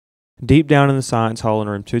Deep down in the science hall in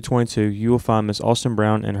room 222, you will find Miss Austin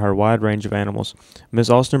Brown and her wide range of animals. Miss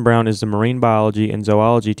Austin Brown is the marine biology and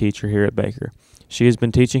zoology teacher here at Baker. She has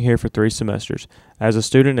been teaching here for 3 semesters. As a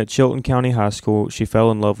student at Chilton County High School, she fell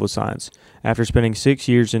in love with science. After spending 6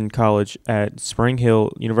 years in college at Spring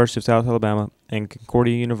Hill, University of South Alabama, and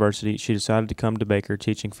Concordia University, she decided to come to Baker,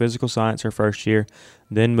 teaching physical science her first year,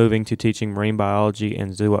 then moving to teaching marine biology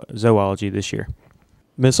and zoology this year.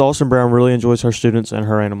 Miss Austin Brown really enjoys her students and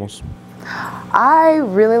her animals. I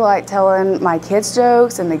really like telling my kids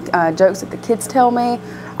jokes and the jokes that the kids tell me.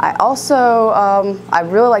 I also, I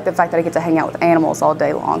really like the fact that I get to hang out with animals all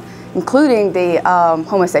day long, including the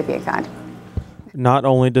Homo sapien kind. Not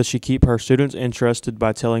only does she keep her students interested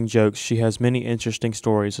by telling jokes, she has many interesting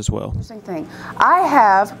stories as well. Interesting thing. I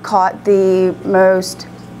have caught the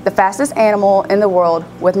fastest animal in the world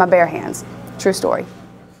with my bare hands. True story.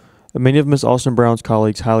 Many of Miss Austin Brown's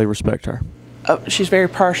colleagues highly respect her. She's very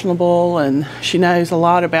personable, and she knows a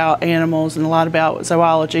lot about animals and a lot about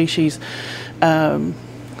zoology. She's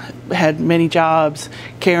had many jobs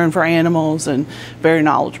caring for animals and very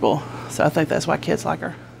knowledgeable. So I think that's why kids like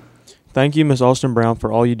her. Thank you, Miss Austin Brown, for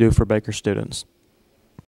all you do for Baker students.